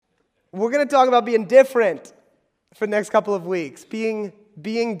We're going to talk about being different for the next couple of weeks. Being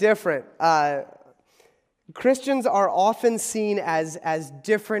different. Christians are often seen as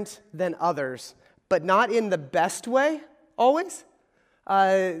different than others, but not in the best way, always.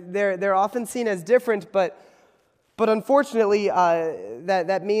 They're often seen as different, but unfortunately,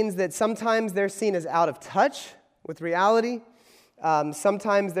 that means that sometimes they're seen as out of touch with reality.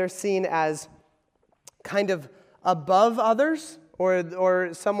 Sometimes they're seen as kind of above others,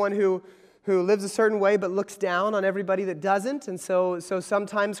 or someone who lives a certain way but looks down on everybody that doesn't. And so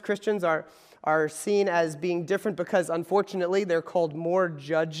sometimes Christians are seen as being different because, unfortunately, they're called more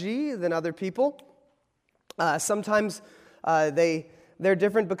judgy than other people. Sometimes they're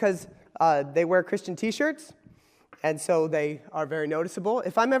different because they wear Christian t-shirts, and so they are very noticeable.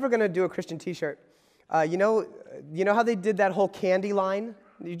 If I'm ever going to do a Christian t-shirt, you know how they did that whole candy line?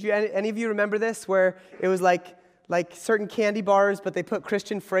 Any of you remember this, where it was like certain candy bars, but they put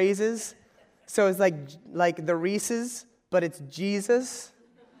Christian phrases? So it's like the Reese's, but it's Jesus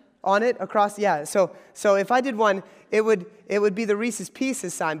on it across. Yeah. So if I did one, it would be the Reese's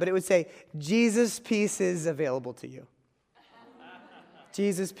Pieces sign, but it would say Jesus Pieces available to you.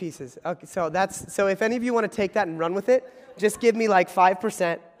 Jesus Pieces. Okay. So if any of you want to take that and run with it, just give me like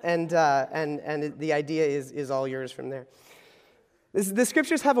 5%, and the idea is all yours from there. The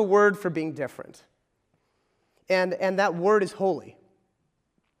scriptures have a word for being different, and that word is holy.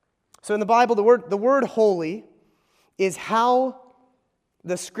 So in the Bible, the word holy is how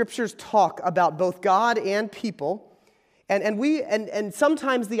the scriptures talk about both God and people, and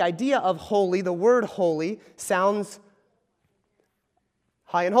sometimes the idea of holy, the word holy, sounds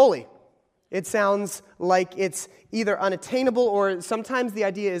high and holy. It sounds like it's either unattainable, or sometimes the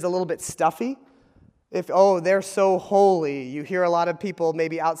idea is a little bit stuffy. They're so holy. You hear a lot of people,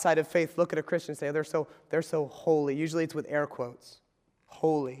 maybe outside of faith, look at a Christian and say, they're so holy. Usually it's with air quotes,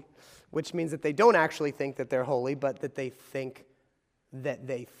 holy, which means that they don't actually think that they're holy, but that they think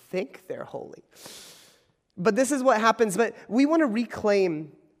they're holy. But this is what happens. But we want to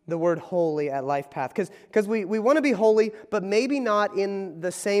reclaim the word holy at LifePath, because we want to be holy, but maybe not in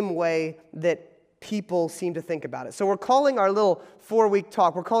the same way that people seem to think about it. So we're calling our little 4-week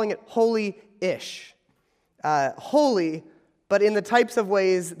talk, we're calling it holy-ish. Holy, but in the types of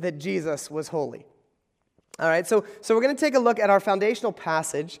ways that Jesus was holy. All right, so we're going to take a look at our foundational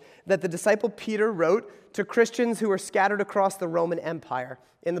passage that the disciple Peter wrote to Christians who were scattered across the Roman Empire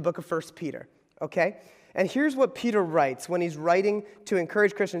in the book of 1 Peter, okay? And here's what Peter writes when he's writing to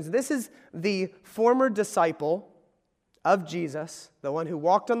encourage Christians. This is the former disciple of Jesus, the one who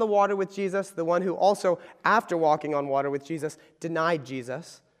walked on the water with Jesus, the one who also, after walking on water with Jesus, denied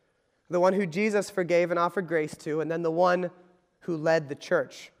Jesus, the one who Jesus forgave and offered grace to, and then the one who led the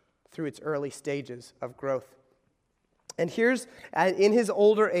church through its early stages of growth. And in his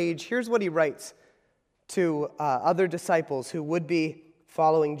older age, here's what he writes to other disciples who would be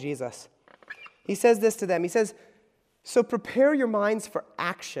following Jesus. He says this to them. He says, "So prepare your minds for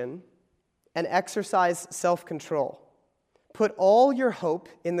action and exercise self-control. Put all your hope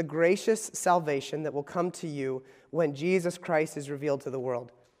in the gracious salvation that will come to you when Jesus Christ is revealed to the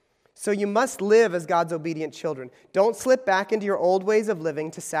world. So you must live as God's obedient children. Don't slip back into your old ways of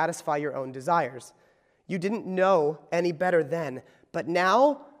living to satisfy your own desires. You didn't know any better then, but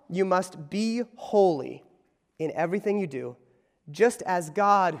now you must be holy in everything you do, just as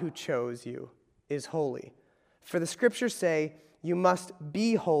God who chose you is holy. For the scriptures say, you must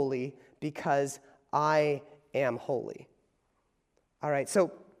be holy because I am holy." All right,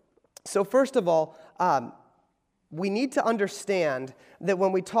 so first of all, we need to understand that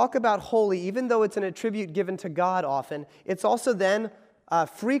when we talk about holy, even though it's an attribute given to God often, it's also then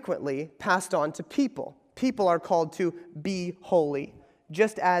frequently passed on to people. People are called to be holy,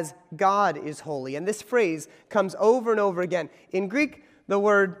 just as God is holy. And this phrase comes over and over again. In Greek, the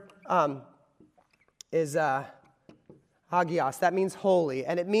word is hagios. That means holy,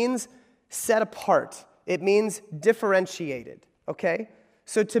 and it means set apart. It means differentiated, okay?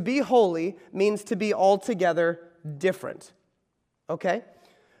 So to be holy means to be altogether different, okay?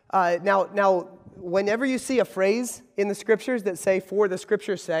 Now, whenever you see a phrase in the scriptures that say, "for the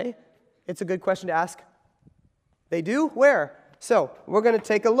scriptures say," it's a good question to ask. They do? Where? So we're going to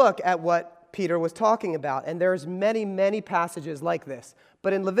take a look at what Peter was talking about, and there's many, many passages like this.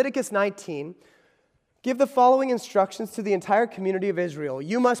 But in Leviticus 19, "Give the following instructions to the entire community of Israel.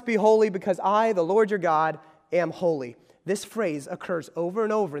 You must be holy because I, the Lord your God, am holy." This phrase occurs over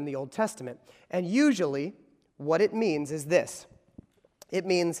and over in the Old Testament. And usually, what it means is this. It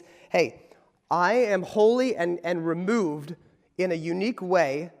means, hey, I am holy and removed in a unique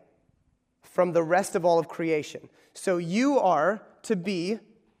way from the rest of all of creation. So you are to be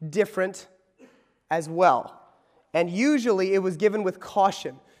different as well. And usually it was given with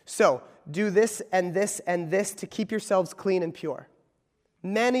caution. So, do this and this and this to keep yourselves clean and pure.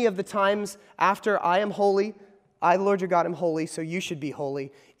 Many of the times after I am holy, I, the Lord your God, am holy, so you should be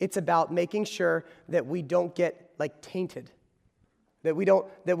holy. It's about making sure that we don't get tainted, that we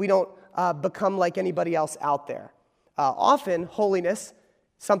don't become like anybody else out there. Often, holiness,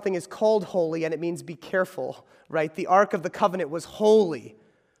 something is called holy, and it means be careful, right? The Ark of the Covenant was holy,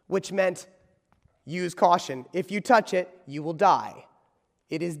 which meant use caution. If you touch it, you will die.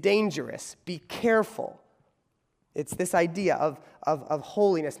 It is dangerous. Be careful. It's this idea of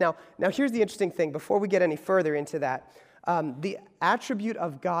holiness. Now, here's the interesting thing. Before we get any further into that, the attribute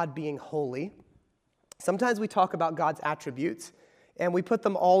of God being holy, sometimes we talk about God's attributes, and we put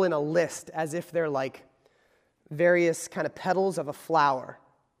them all in a list as if they're like various kind of petals of a flower.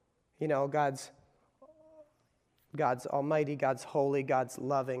 You know, God's almighty, God's holy, God's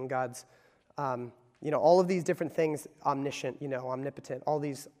loving, God's, all of these different things, omniscient, omnipotent, all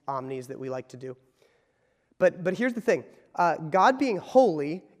these omnis that we like to do. But here's the thing. God being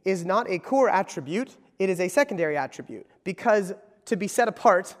holy is not a core attribute. It is a secondary attribute. Because to be set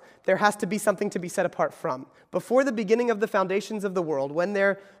apart, there has to be something to be set apart from. Before the beginning of the foundations of the world,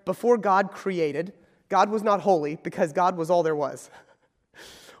 before God created, God was not holy because God was all there was.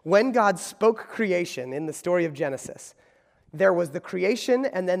 When God spoke creation in the story of Genesis, there was the creation,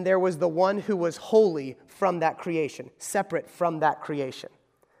 and then there was the one who was holy from that creation, separate from that creation.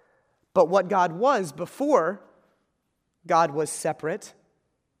 But what God was before God was separate,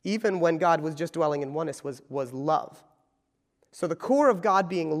 even when God was just dwelling in oneness, was love. So the core of God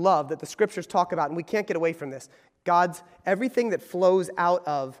being love that the scriptures talk about, and we can't get away from this, everything that flows out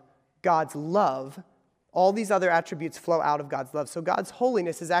of God's love, all these other attributes flow out of God's love. So God's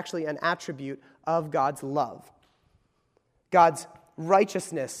holiness is actually an attribute of God's love. God's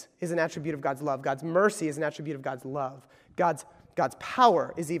righteousness is an attribute of God's love. God's mercy is an attribute of God's love. God's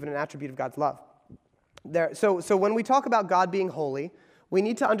power is even an attribute of God's love. So when we talk about God being holy, we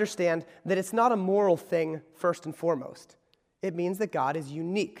need to understand that it's not a moral thing first and foremost. It means that God is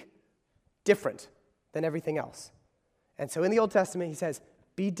unique, different than everything else. And so in the Old Testament, he says,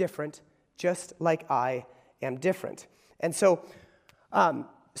 be different just like I am different. And so in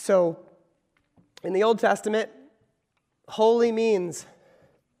the Old Testament, holy means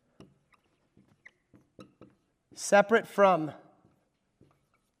separate from,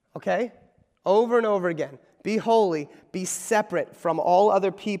 okay? Over and over again. Be holy, be separate from all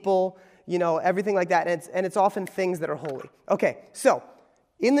other people, everything like that. And it's often things that are holy. Okay, so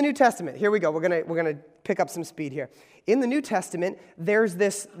in the New Testament, here we go. We're gonna pick up some speed here. In the New Testament, there's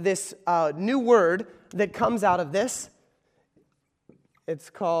this new word that comes out of this.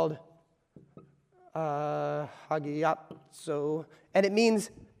 It's called hagiazo, and it means,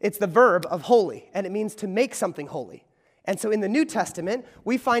 it's the verb of holy, and it means to make something holy. And so in the New Testament,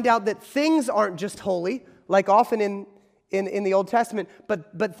 we find out that things aren't just holy, like often in the Old Testament,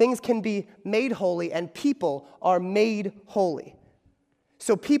 but things can be made holy, and people are made holy.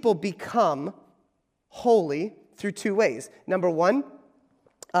 So people become holy through two ways. Number one,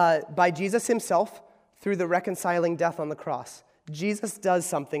 by Jesus himself, through the reconciling death on the cross. Jesus does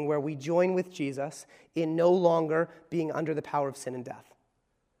something where we join with Jesus in no longer being under the power of sin and death.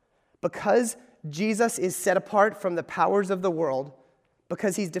 Because Jesus is set apart from the powers of the world,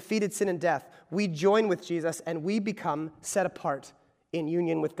 because he's defeated sin and death, we join with Jesus and we become set apart in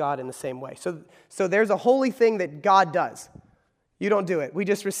union with God in the same way. So there's a holy thing that God does. You don't do it. We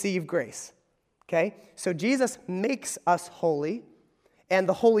just receive grace. Okay? So Jesus makes us holy, and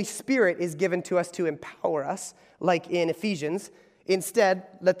the Holy Spirit is given to us to empower us, like in Ephesians. Instead,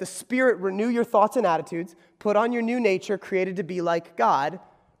 let the Spirit renew your thoughts and attitudes, put on your new nature, created to be like God,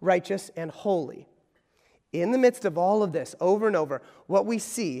 righteous and holy. In the midst of all of this, over and over, what we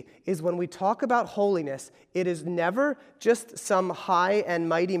see is when we talk about holiness, it is never just some high and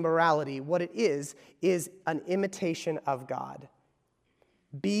mighty morality. What it is an imitation of God.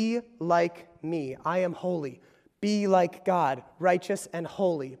 Be like me. I am holy. Be like God, righteous and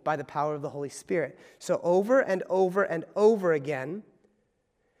holy by the power of the Holy Spirit. So over and over and over again,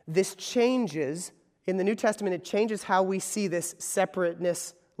 this changes. In the New Testament, it changes how we see this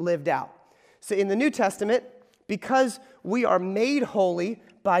separateness lived out. So in the New Testament, because we are made holy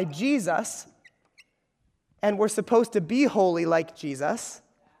by Jesus, and we're supposed to be holy like Jesus,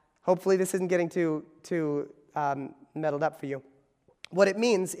 hopefully this isn't getting too muddled up for you. What it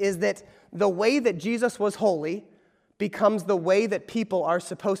means is that the way that Jesus was holy becomes the way that people are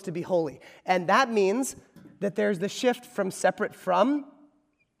supposed to be holy. And that means that there's the shift from separate from.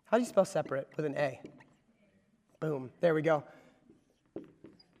 How do you spell separate with an A? Boom. There we go.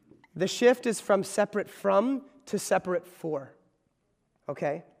 The shift is from separate from to separate for.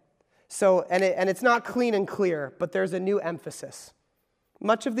 Okay? So, and it's not clean and clear, but there's a new emphasis.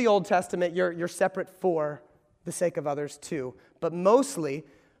 Much of the Old Testament, you're separate for the sake of others too. But mostly,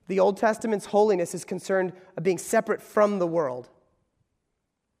 the Old Testament's holiness is concerned of being separate from the world.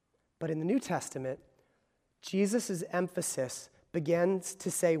 But in the New Testament, Jesus' emphasis begins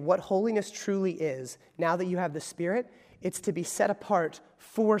to say what holiness truly is. Now that you have the Spirit, it's to be set apart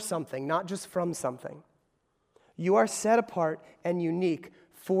for something, not just from something. You are set apart and unique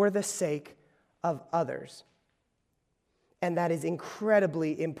for the sake of others. And that is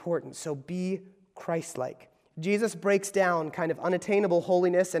incredibly important. So be Christ-like. Jesus breaks down kind of unattainable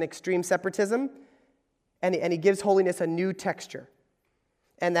holiness and extreme separatism, and he gives holiness a new texture.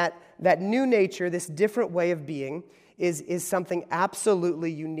 And that new nature, this different way of being, is something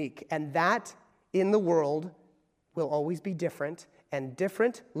absolutely unique. And that, in the world, will always be different, and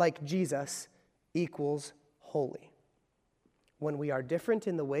different, like Jesus, equals holy. When we are different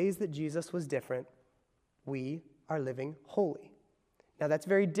in the ways that Jesus was different, we are living holy. Now, that's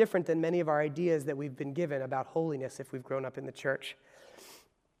very different than many of our ideas that we've been given about holiness if we've grown up in the church.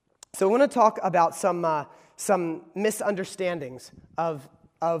 So I want to talk about some misunderstandings of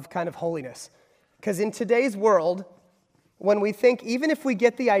kind of holiness. Because in today's world, when we think, even if we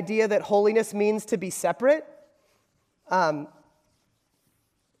get the idea that holiness means to be separate,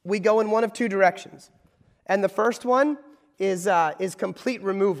 we go in one of two directions. And the first one is complete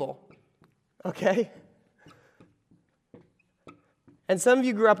removal, okay? And some of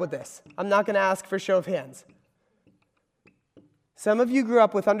you grew up with this. I'm not going to ask for show of hands. Some of you grew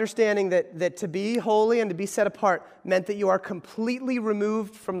up with understanding that to be holy and to be set apart meant that you are completely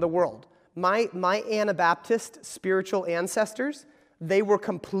removed from the world. My Anabaptist spiritual ancestors, they were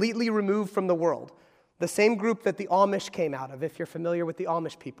completely removed from the world. The same group that the Amish came out of, if you're familiar with the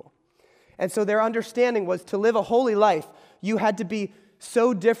Amish people. And so their understanding was to live a holy life, you had to be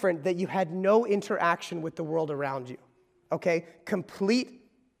so different that you had no interaction with the world around you. Okay? Complete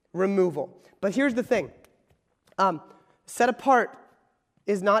removal. But here's the thing. Set apart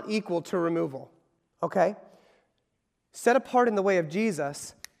is not equal to removal. Okay? Set apart in the way of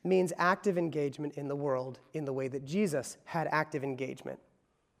Jesus means active engagement in the world in the way that Jesus had active engagement.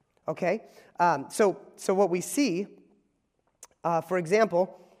 Okay? So what we see, for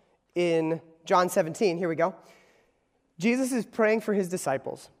example, in John 17, here we go. Jesus is praying for his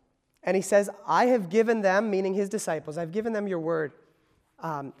disciples. And he says, I have given them, meaning his disciples, I've given them your word.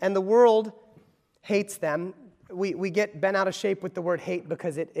 And the world hates them. We get bent out of shape with the word hate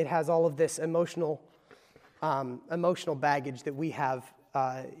because it has all of this emotional baggage that we have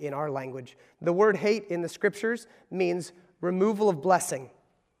in our language. The word hate in the scriptures means removal of blessing.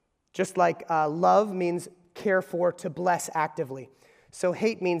 Just like love means care for, to bless actively. So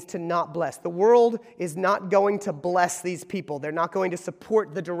hate means to not bless. The world is not going to bless these people. They're not going to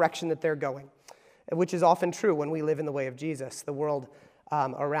support the direction that they're going, which is often true when we live in the way of Jesus. The world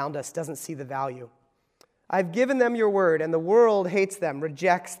around us doesn't see the value. I've given them your word, and the world hates them,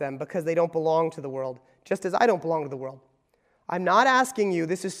 rejects them because they don't belong to the world, just as I don't belong to the world. I'm not asking you,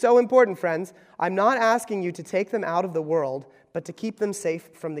 this is so important, friends, I'm not asking you to take them out of the world, but to keep them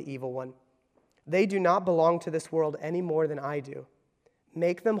safe from the evil one. They do not belong to this world any more than I do.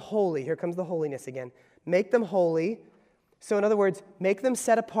 Make them holy. Here comes the holiness again. Make them holy. So in other words, make them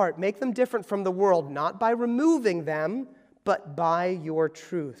set apart. Make them different from the world, not by removing them, but by your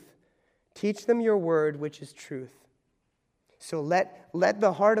truth. Teach them your word, which is truth. So let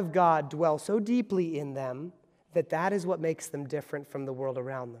the heart of God dwell so deeply in them that is what makes them different from the world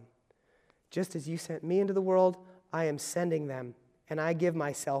around them. Just as you sent me into the world, I am sending them, and I give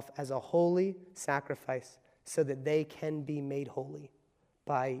myself as a holy sacrifice so that they can be made holy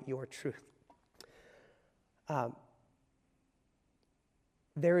by your truth.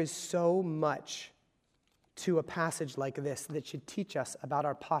 There is so much to a passage like this that should teach us about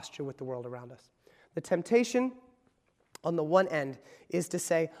our posture with the world around us. The temptation, on the one end, is to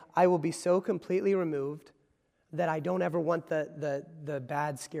say, I will be so completely removed that I don't ever want the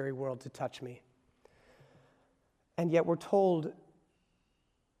bad, scary world to touch me. And yet we're told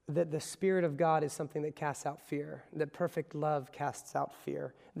that the Spirit of God is something that casts out fear, that perfect love casts out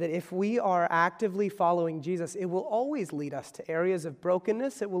fear, that if we are actively following Jesus, it will always lead us to areas of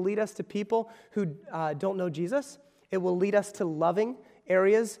brokenness. It will lead us to people who don't know Jesus. It will lead us to loving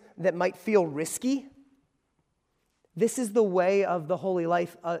areas that might feel risky. This is the way of the holy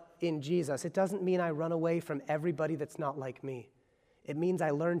life in Jesus. It doesn't mean I run away from everybody that's not like me. It means I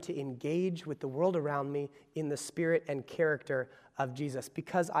learn to engage with the world around me in the spirit and character of Jesus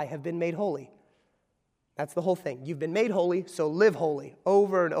because I have been made holy. That's the whole thing. You've been made holy, so live holy,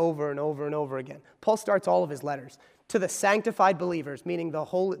 over and over and over and over again. Paul starts all of his letters to the sanctified believers, meaning the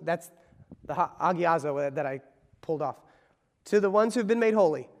holy, that's the agiazo that I pulled off. To the ones who've been made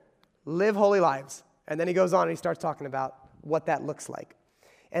holy, live holy lives. And then he goes on and he starts talking about what that looks like.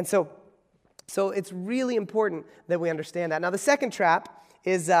 And so it's really important that we understand that. Now, the second trap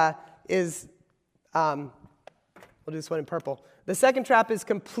is we'll do this one in purple. The second trap is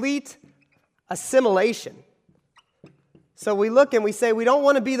complete assimilation. So we look and we say, we don't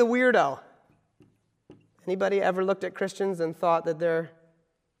want to be the weirdo. Anybody ever looked at Christians and thought that they're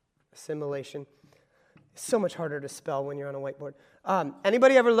assimilation? It's so much harder to spell when you're on a whiteboard.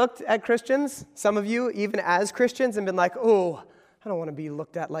 Anybody ever looked at Christians, some of you, even as Christians, and been like, oh, I don't want to be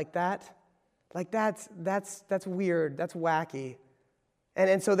looked at like that. Like that's weird, that's wacky.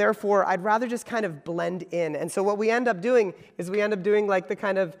 And so therefore, I'd rather just kind of blend in. And so what we end up doing is we end up doing like the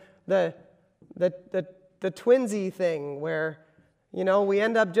kind of the twinsy thing where, we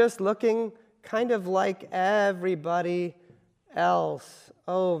end up just looking kind of like everybody else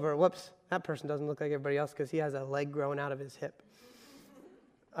over. Whoops, that person doesn't look like everybody else because he has a leg growing out of his hip.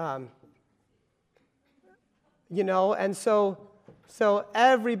 And so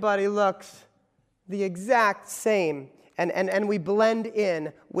everybody looks the exact same. And we blend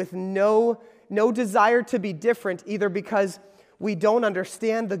in with no desire to be different, either because we don't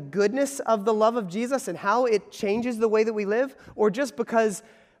understand the goodness of the love of Jesus and how it changes the way that we live, or just because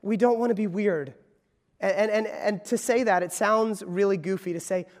we don't want to be weird. And to say that, it sounds really goofy to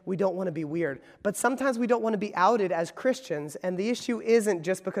say we don't want to be weird. But sometimes we don't want to be outed as Christians, and the issue isn't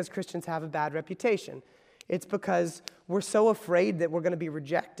just because Christians have a bad reputation. It's because we're so afraid that we're going to be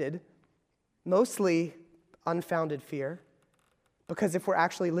rejected, mostly unfounded fear. Because if we're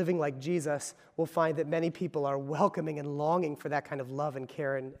actually living like Jesus, we'll find that many people are welcoming and longing for that kind of love and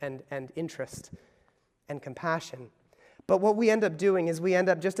care and interest and compassion. But what we end up doing is we end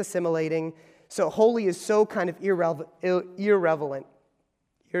up just assimilating. So holy is so kind of irrelevant. Can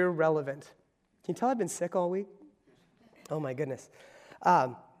you tell I've been sick all week? Oh my goodness.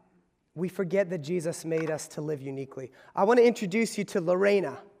 We forget that Jesus made us to live uniquely. I want to introduce you to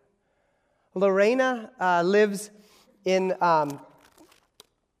Lorena. Lorena lives in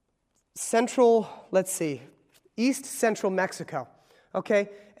East Central Mexico, okay?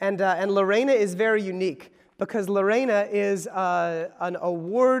 And Lorena is very unique because Lorena is an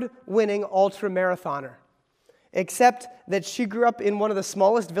award-winning ultra-marathoner, except that she grew up in one of the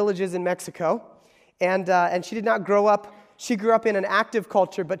smallest villages in Mexico, and she did not grow up, she grew up in an active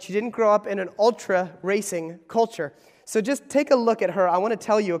culture, but she didn't grow up in an ultra-racing culture. So just take a look at her. I want to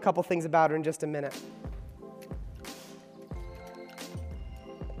tell you a couple things about her in just a minute.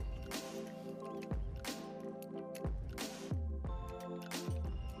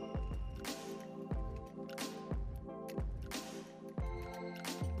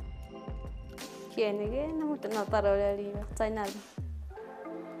 Kienige na parola liba, nada.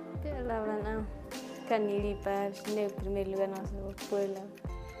 Que la hablan canilipa, ne primer lugar no se puebla.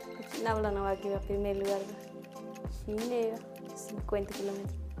 Na hablan no aquí va primer lugar. Cine 50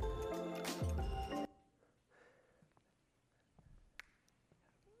 kilómetros.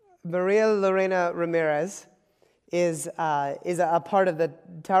 Maria Lorena Ramirez is a part of the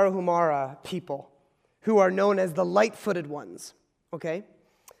Tarahumara people, who are known as the light-footed ones, okay?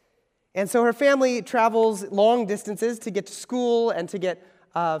 And so her family travels long distances to get to school and to get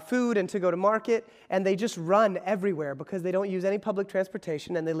food and to go to market, and they just run everywhere because they don't use any public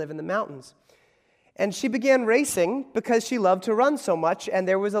transportation and they live in the mountains. And she began racing because she loved to run so much, and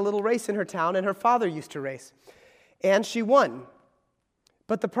there was a little race in her town, and her father used to race. And she won.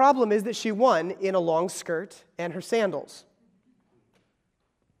 But the problem is that she won in a long skirt and her sandals.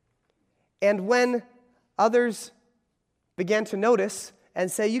 And when others began to notice and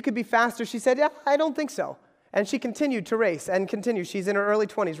say, you could be faster, she said, yeah, I don't think so. And she continued to race and continue. She's in her early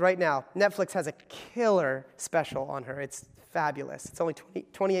 20s right now. Netflix has a killer special on her. It's fabulous. It's only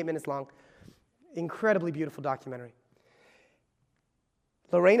 28 minutes long. Incredibly beautiful documentary.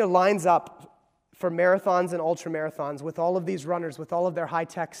 Lorena lines up for marathons and ultramarathons with all of these runners, with all of their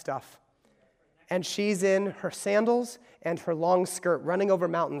high-tech stuff. And she's in her sandals and her long skirt running over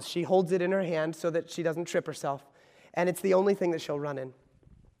mountains. She holds it in her hand so that she doesn't trip herself. And it's the only thing that she'll run in.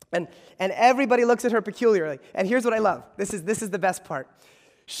 And everybody looks at her peculiarly. And here's what I love. This is the best part.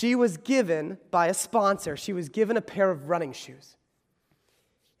 She was given by a sponsor, she was given a pair of running shoes.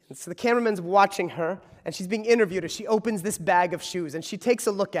 And so the cameraman's watching her, and she's being interviewed as she opens this bag of shoes, and she takes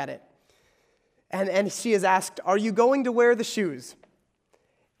a look at it. And she is asked, are you going to wear the shoes?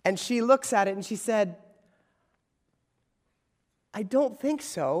 And she looks at it, and she said, I don't think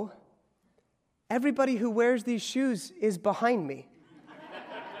so. everybody who wears these shoes is behind me.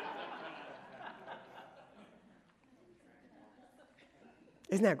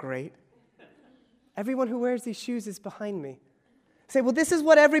 Isn't that great? Everyone who wears these shoes is behind me. Say, well, this is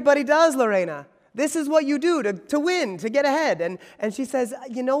what everybody does, Lorena. This is what you do to win, to get ahead. And she says,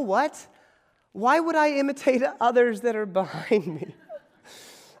 you know what? Why would I imitate others that are behind me?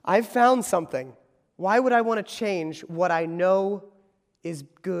 I've found something. Why would I want to change what I know is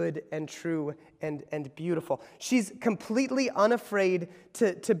good and true and beautiful? She's completely unafraid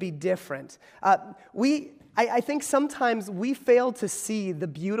to be different. I think sometimes we fail to see the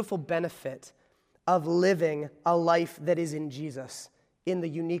beautiful benefit of living a life that is in Jesus in the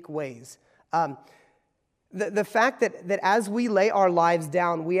unique ways. The fact that as we lay our lives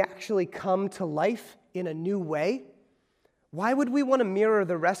down, we actually come to life in a new way. Why would we want to mirror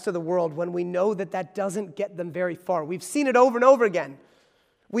the rest of the world when we know that doesn't get them very far? We've seen it over and over again.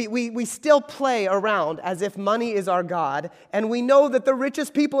 We still play around as if money is our God, and we know that the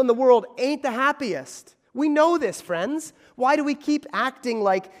richest people in the world ain't the happiest. We know this, friends. Why do we keep acting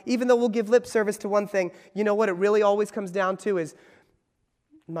like, even though we'll give lip service to one thing, you know what it really always comes down to is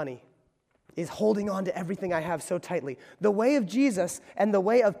money, is holding on to everything I have so tightly. The way of Jesus and the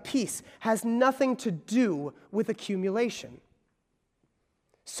way of peace has nothing to do with accumulation.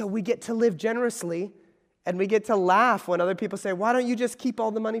 So we get to live generously, and we get to laugh when other people say, why don't you just keep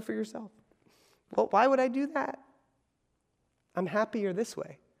all the money for yourself? Well, why would I do that? I'm happier this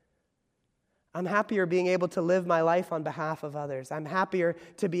way. I'm happier being able to live my life on behalf of others. I'm happier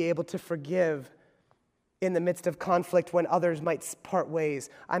to be able to forgive in the midst of conflict when others might part ways.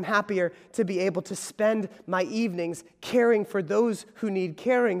 I'm happier to be able to spend my evenings caring for those who need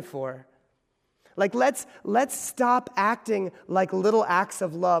caring for. Like, let's stop acting like little acts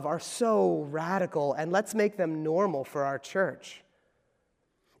of love are so radical, and let's make them normal for our church.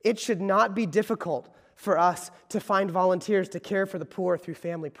 It should not be difficult for us to find volunteers to care for the poor through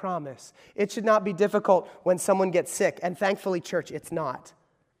Family Promise. It should not be difficult when someone gets sick, and thankfully, church, it's not.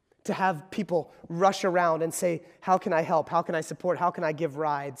 To have people rush around and say, how can I help? How can I support? How can I give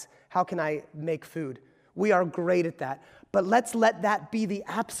rides? How can I make food? We are great at that. But let's let that be the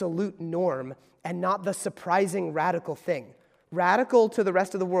absolute norm and not the surprising radical thing. Radical to the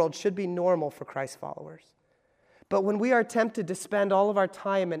rest of the world should be normal for Christ followers. But when we are tempted to spend all of our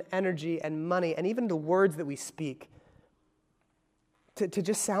time and energy and money and even the words that we speak to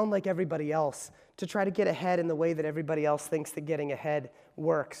just sound like everybody else, to try to get ahead in the way that everybody else thinks that getting ahead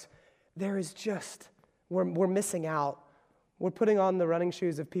works, we're missing out. We're putting on the running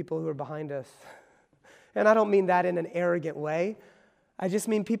shoes of people who are behind us. And I don't mean that in an arrogant way. I just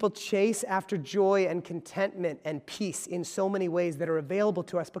mean people chase after joy and contentment and peace in so many ways that are available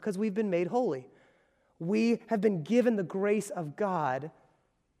to us because we've been made holy. We have been given the grace of God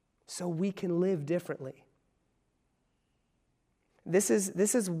so we can live differently. This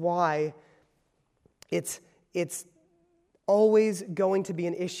is why it's always going to be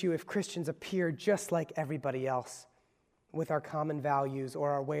an issue if Christians appear just like everybody else with our common values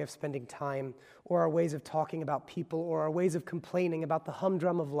or our way of spending time or our ways of talking about people or our ways of complaining about the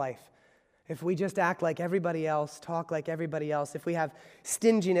humdrum of life. If we just act like everybody else, talk like everybody else, if we have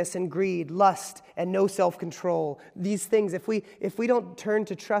stinginess and greed, lust and no self-control, these things, if we don't turn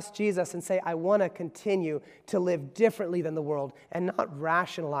to trust Jesus and say, I want to continue to live differently than the world and not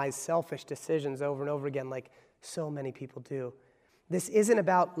rationalize selfish decisions over and over again like so many people do. This isn't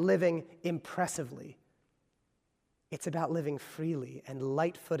about living impressively. It's about living freely and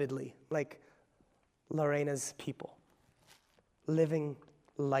light-footedly like Lorena's people, living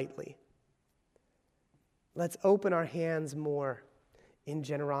lightly. Let's open our hands more in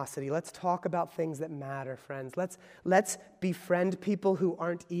generosity. Let's talk about things that matter, friends. Let's befriend people who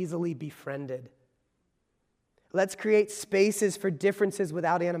aren't easily befriended. Let's create spaces for differences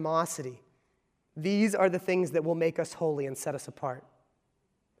without animosity. These are the things that will make us holy and set us apart.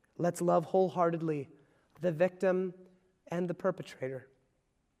 Let's love wholeheartedly the victim and the perpetrator.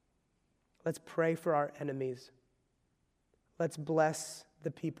 Let's pray for our enemies. Let's bless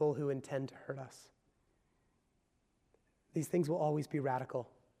the people who intend to hurt us. These things will always be radical,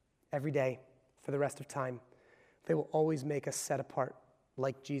 every day, for the rest of time. They will always make us set apart,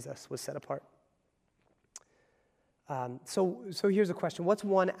 like Jesus was set apart. So here's a question. What's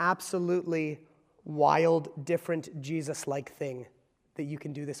one absolutely wild, different, Jesus-like thing that you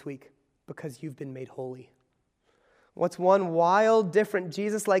can do this week because you've been made holy? What's one wild, different,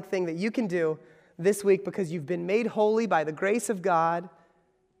 Jesus-like thing that you can do this week because you've been made holy by the grace of God,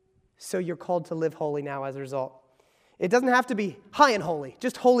 so you're called to live holy now as a result? It doesn't have to be high and holy,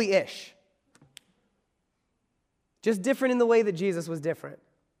 just holy-ish. Just different in the way that Jesus was different.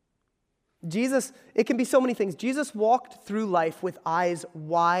 Jesus, it can be so many things. Jesus walked through life with eyes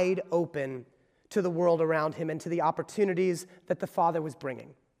wide open to the world around him and to the opportunities that the Father was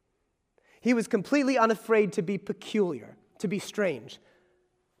bringing. He was completely unafraid to be peculiar, to be strange,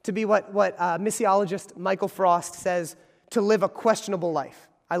 to be what missiologist Michael Frost says, to live a questionable life.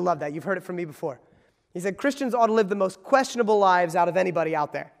 I love that. You've heard it from me before. He said Christians ought to live the most questionable lives out of anybody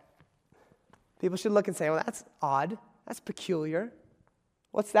out there. People should look and say, well, that's odd. That's peculiar.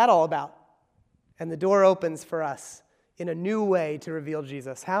 What's that all about? And the door opens for us in a new way to reveal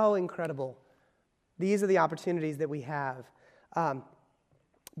Jesus. How incredible. These are the opportunities that we have.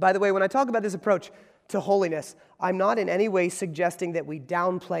 By the way, when I talk about this approach to holiness, I'm not in any way suggesting that we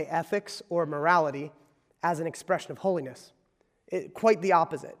downplay ethics or morality as an expression of holiness. Quite the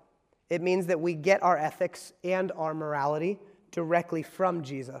opposite. It means that we get our ethics and our morality directly from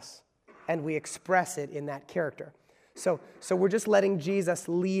Jesus, and we express it in that character. So we're just letting Jesus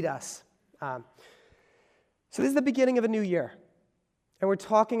lead us. So this is the beginning of a new year, and we're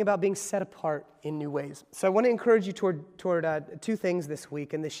talking about being set apart in new ways. So I want to encourage you toward two things this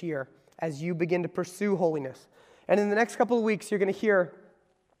week and this year as you begin to pursue holiness. And in the next couple of weeks, you're going to hear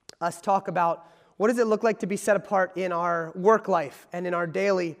us talk about what does it look like to be set apart in our work life and in our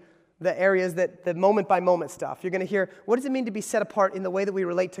daily, the areas that the moment-by-moment stuff. You're going to hear, what does it mean to be set apart in the way that we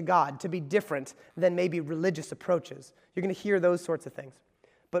relate to God, to be different than maybe religious approaches? You're going to hear those sorts of things.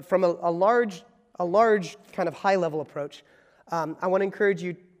 But from a large kind of high-level approach, I want to encourage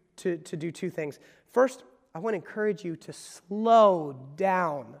you to do two things. First, I want to encourage you to slow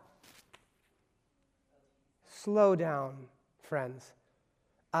down. Slow down, friends.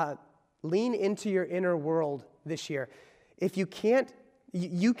 Lean into your inner world this year. If you can't,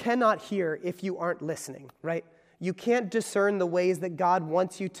 you cannot hear if you aren't listening, right? You can't discern the ways that God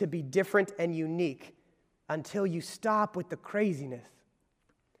wants you to be different and unique until you stop with the craziness.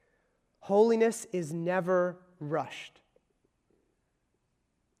 Holiness is never rushed.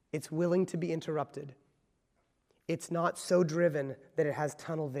 It's willing to be interrupted. It's not so driven that it has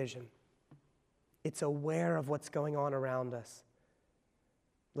tunnel vision. It's aware of what's going on around us.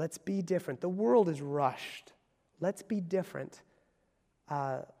 Let's be different. The world is rushed. Let's be different.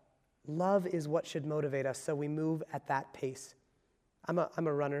 Love is what should motivate us, so we move at that pace. I'm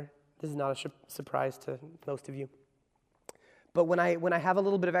a runner. This is not a surprise to most of you. But when I have a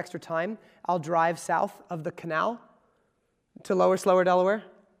little bit of extra time, I'll drive south of the canal to Lower Slower, Delaware.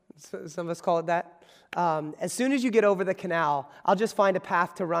 Some of us call it that. As soon as you get over the canal, I'll just find a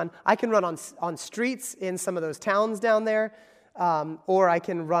path to run. I can run on streets in some of those towns down there, or I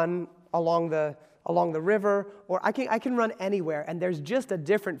can run along the river, or I can run anywhere, and there's just a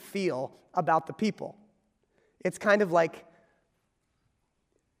different feel about the people. It's kind of like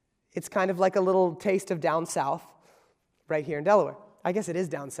a little taste of down south right here in Delaware. I guess it is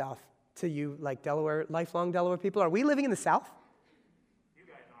down south to you, like Delaware, lifelong Delaware people. Are we living in the South? You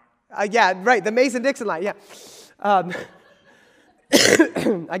guys aren't. Yeah, right, the Mason-Dixon line, yeah.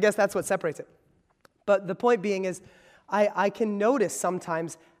 I guess that's what separates it. But the point being is, I can notice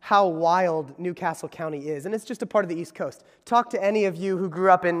sometimes how wild Newcastle County is, and it's just a part of the East Coast. Talk to any of you who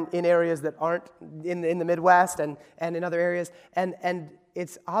grew up in areas that aren't in the Midwest and in other areas, and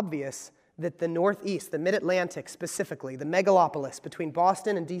it's obvious that the Northeast, the Mid-Atlantic specifically, the megalopolis between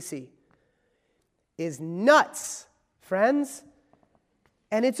Boston and D.C., is nuts, friends.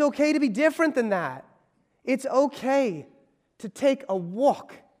 And it's okay to be different than that. It's okay to take a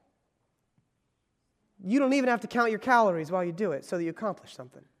walk. You don't even have to count your calories while you do it so that you accomplish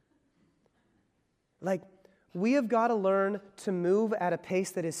something. Like, we have got to learn to move at a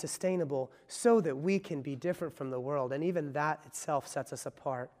pace that is sustainable so that we can be different from the world. And even that itself sets us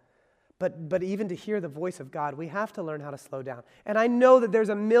apart. But even to hear the voice of God, we have to learn how to slow down. And I know that there's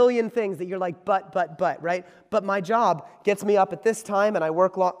a million things that you're like, but, right? But my job gets me up at this time and I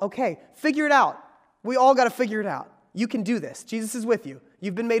work long. Okay, figure it out. We all got to figure it out. You can do this. Jesus is with you.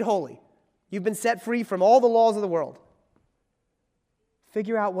 You've been made holy. You've been set free from all the laws of the world.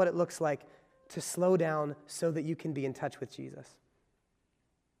 Figure out what it looks like to slow down so that you can be in touch with Jesus.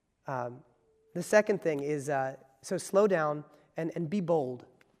 The second thing is, so slow down and be bold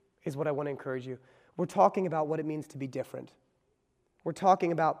is what I want to encourage you. We're talking about what it means to be different. We're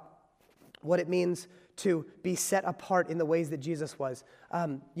talking about what it means to be set apart in the ways that Jesus was.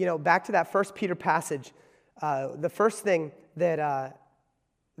 Back to that 1 Peter passage, the first thing that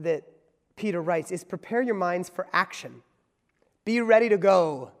Peter writes is prepare your minds for action. Be ready to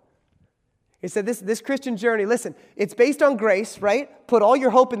go. He said this Christian journey, listen, it's based on grace, right? Put all your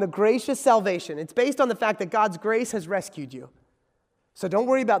hope in the gracious salvation. It's based on the fact that God's grace has rescued you. So don't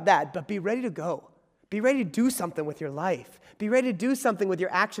worry about that, but be ready to go. Be ready to do something with your life. Be ready to do something with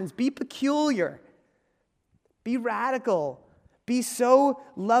your actions. Be peculiar. Be radical. Be so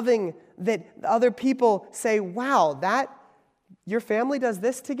loving that other people say, wow, your family does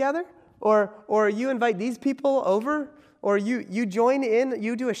this together? Or you invite these people over? Or you join in,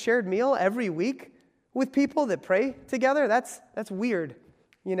 you do a shared meal every week with people that pray together? That's weird.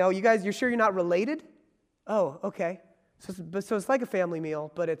 You guys, you're sure you're not related? Oh, okay. So it's like a family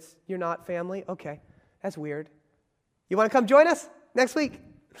meal, but you're not family? Okay, that's weird. You want to come join us next week?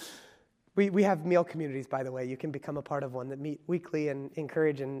 We have meal communities, by the way. You can become a part of one that meet weekly and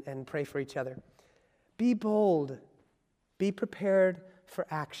encourage and pray for each other. Be bold. Be prepared for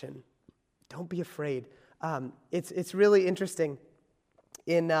action. Don't be afraid. It's really interesting.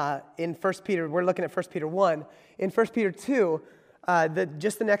 In 1 Peter, we're looking at 1 Peter 1. In 1 Peter 2,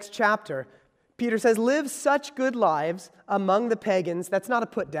 just the next chapter, Peter says, live such good lives among the pagans. That's not a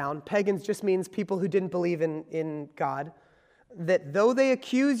put down. Pagans just means people who didn't believe in God. That though they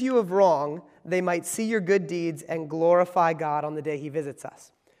accuse you of wrong, they might see your good deeds and glorify God on the day he visits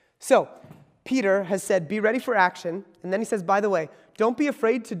us. So, Peter has said, be ready for action. And then he says, by the way, don't be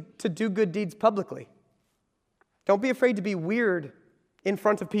afraid to do good deeds publicly. Don't be afraid to be weird in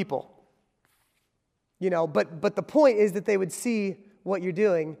front of people. But the point is that they would see what you're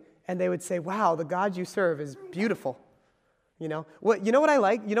doing and they would say, wow, the God you serve is beautiful. You know what I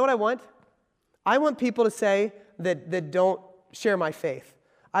like? You know what I want? I want people to say that don't share my faith.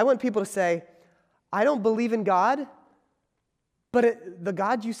 I want people to say, I don't believe in God, but the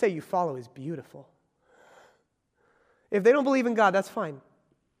God you say you follow is beautiful. If they don't believe in God, that's fine.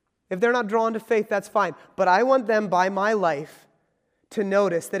 If they're not drawn to faith, that's fine. But I want them, by my life, to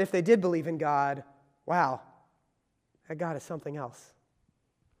notice that if they did believe in God, wow, that God is something else.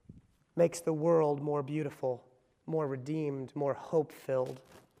 Makes the world more beautiful, more redeemed, more hope-filled.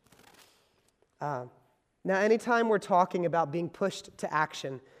 Now, anytime we're talking about being pushed to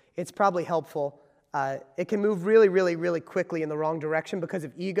action, it's probably helpful. It can move really, really, really quickly in the wrong direction because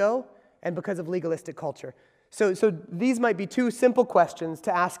of ego and because of legalistic culture. So these might be two simple questions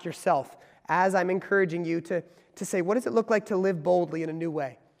to ask yourself as I'm encouraging you to say, what does it look like to live boldly in a new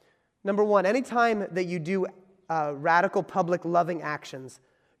way? Number one, anytime that you do radical, public, loving actions,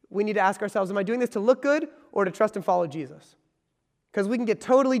 we need to ask ourselves, am I doing this to look good or to trust and follow Jesus? Because we can get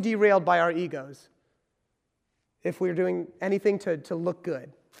totally derailed by our egos if we're doing anything to look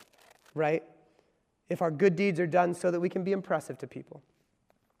good, right? If our good deeds are done so that we can be impressive to people.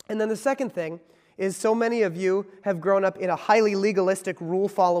 And then the second thing is so many of you have grown up in a highly legalistic,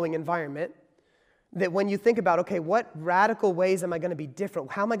 rule-following environment that when you think about, okay, what radical ways am I going to be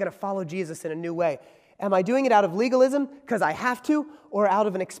different? How am I going to follow Jesus in a new way? Am I doing it out of legalism because I have to, or out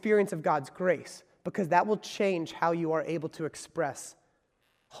of an experience of God's grace? Because that will change how you are able to express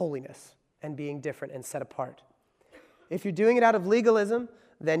holiness and being different and set apart. If you're doing it out of legalism,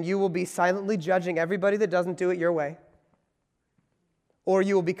 then you will be silently judging everybody that doesn't do it your way, or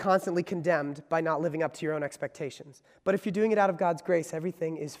you will be constantly condemned by not living up to your own expectations. But if you're doing it out of God's grace,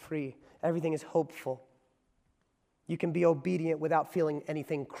 everything is free. Everything is hopeful. You can be obedient without feeling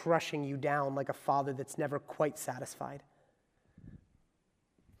anything crushing you down like a father that's never quite satisfied.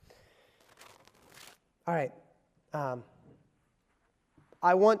 All right.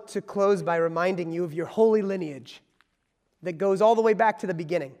 I want to close by reminding you of your holy lineage that goes all the way back to the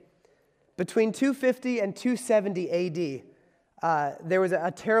beginning. Between 250 and 270 AD, there was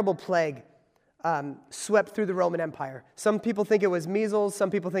a terrible plague swept through the Roman Empire. Some people think it was measles, some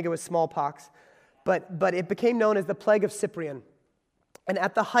people think it was smallpox, but it became known as the plague of Cyprian. And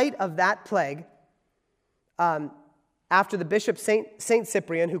at the height of that plague, after the bishop Saint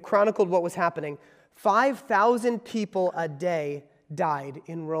Cyprian, who chronicled what was happening, 5,000 people a day died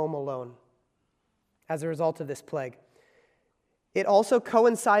in Rome alone as a result of this plague. It also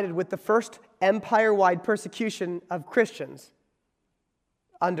coincided with the first empire-wide persecution of Christians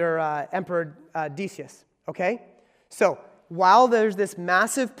under Emperor Decius, okay? So, while there's this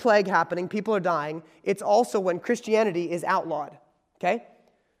massive plague happening, people are dying, it's also when Christianity is outlawed, okay?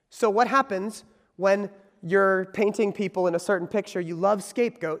 So what happens when you're painting people in a certain picture? You love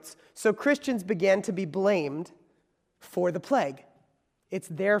scapegoats. So Christians began to be blamed for the plague. It's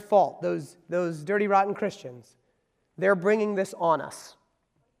their fault, those dirty, rotten Christians. They're bringing this on us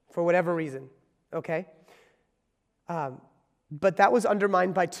for whatever reason, okay? But that was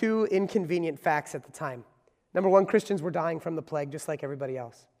undermined by two inconvenient facts at the time. Number one, Christians were dying from the plague just like everybody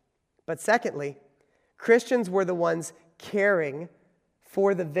else. But secondly, Christians were the ones caring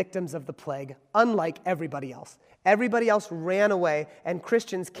for the victims of the plague, unlike everybody else. Everybody else ran away, and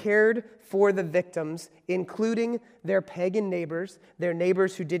Christians cared for the victims, including their pagan neighbors, their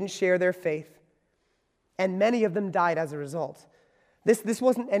neighbors who didn't share their faith. and many of them died as a result. This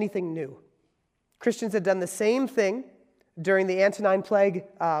wasn't anything new. Christians had done the same thing during the Antonine Plague,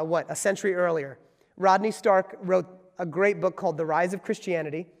 a century earlier. Rodney Stark wrote a great book called The Rise of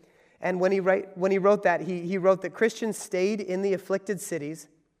Christianity, and when he wrote that, he wrote that Christians stayed in the afflicted cities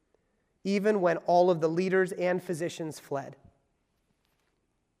even when all of the leaders and physicians fled.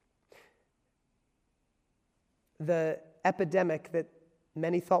 The epidemic that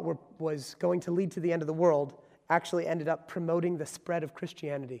many thought was going to lead to the end of the world actually ended up promoting the spread of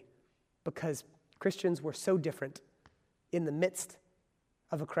Christianity because Christians were so different in the midst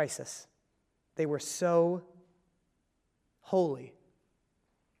of a crisis. They were so holy.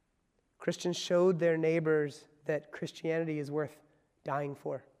 Christians showed their neighbors that Christianity is worth dying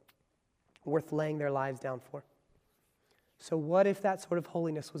for, worth laying their lives down for. So what if that sort of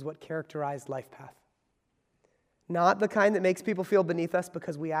holiness was what characterized LifePath? Not the kind that makes people feel beneath us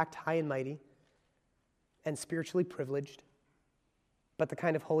because we act high and mighty and spiritually privileged, but the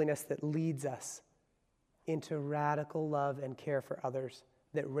kind of holiness that leads us into radical love and care for others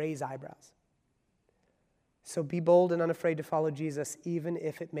that raise eyebrows. So be bold and unafraid to follow Jesus, even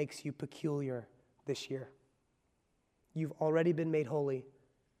if it makes you peculiar this year. You've already been made holy,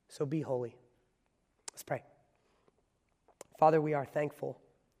 so be holy. Let's pray. Father, we are thankful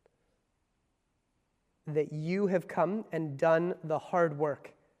that you have come and done the hard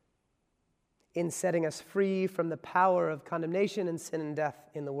work in setting us free from the power of condemnation and sin and death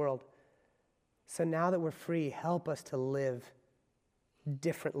in the world. So now that we're free, help us to live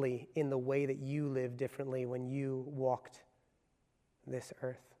differently in the way that you lived differently when you walked this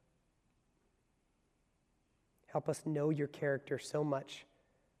earth. Help us know your character so much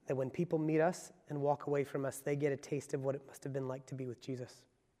that when people meet us and walk away from us, they get a taste of what it must have been like to be with Jesus.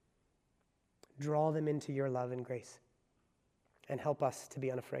 Draw them into your love and grace, and help us to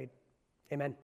be unafraid. Amen.